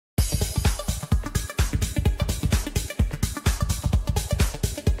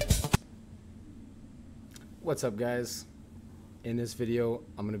What's up, guys? In this video,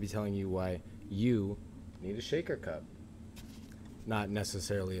 I'm going to be telling you why you need a shaker cup. Not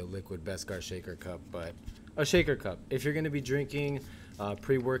necessarily a Liquid Beskar shaker cup, but a shaker cup. If you're going to be drinking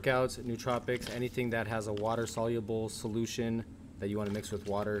pre-workouts, nootropics, anything that has a water-soluble solution that you want to mix with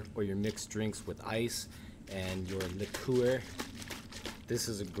water, or your mixed drinks with ice and your liqueur, this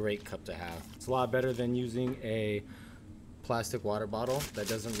is a great cup to have. It's a lot better than using a plastic water bottle that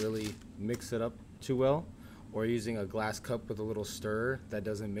doesn't really mix it up too well, or using a glass cup with a little stirrer that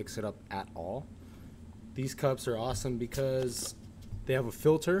doesn't mix it up at all. These cups are awesome because they have a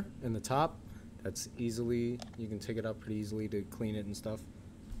filter in the top that's easily, you can take it up pretty easily to clean it and stuff.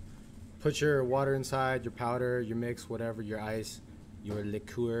 Put your water inside, your powder, your mix, whatever, your ice, your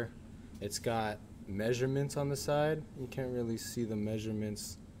liqueur. It's got measurements on the side. You can't really see the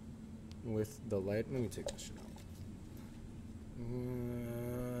measurements with the light. Let me take this shit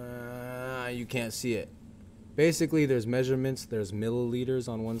out. You can't see it. Basically, there's measurements. There's milliliters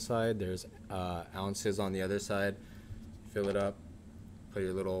on one side. There's ounces on the other side. Fill it up. Put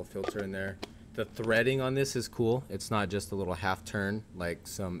your little filter in there. The threading on this is cool. It's not just a little half turn like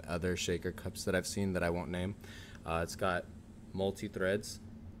some other shaker cups that I've seen that I won't name. It's got multi-threads.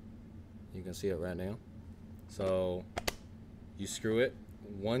 You can see it right now. So you screw it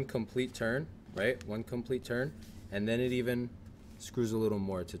one complete turn, right? One complete turn, and then it even screws a little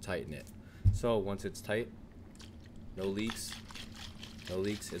more to tighten it. So once it's tight, no leaks, no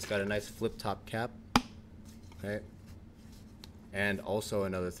leaks. It's got a nice flip top cap, okay? And also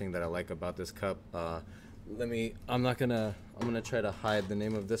another thing that I like about this cup, I'm gonna try to hide the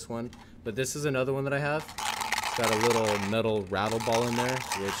name of this one, but this is another one that I have. It's got a little metal rattle ball in there,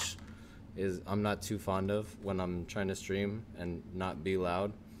 which I'm not too fond of when I'm trying to stream and not be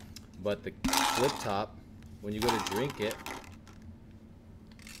loud. But the flip top, when you go to drink it,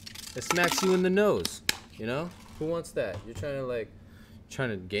 it smacks you in the nose, you know? Who wants that? You're trying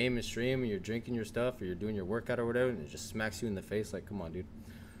to game and stream, and you're drinking your stuff, or you're doing your workout or whatever, and it just smacks you in the face. Like, come on, dude.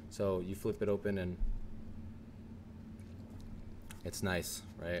 So you flip it open and it's nice,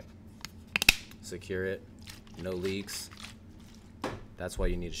 right? Secure it, no leaks. That's why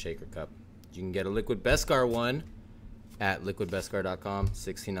you need a shaker cup. You can get a Liquid Beskar one at liquidbeskar.com,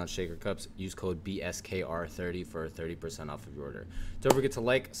 16-ounce shaker cups. Use code BSKR30 for 30% off of your order. Don't forget to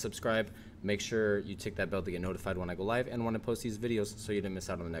like, subscribe, make sure you tick that bell to get notified when I go live and when I post these videos so you don't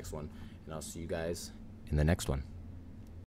miss out on the next one. And I'll see you guys in the next one.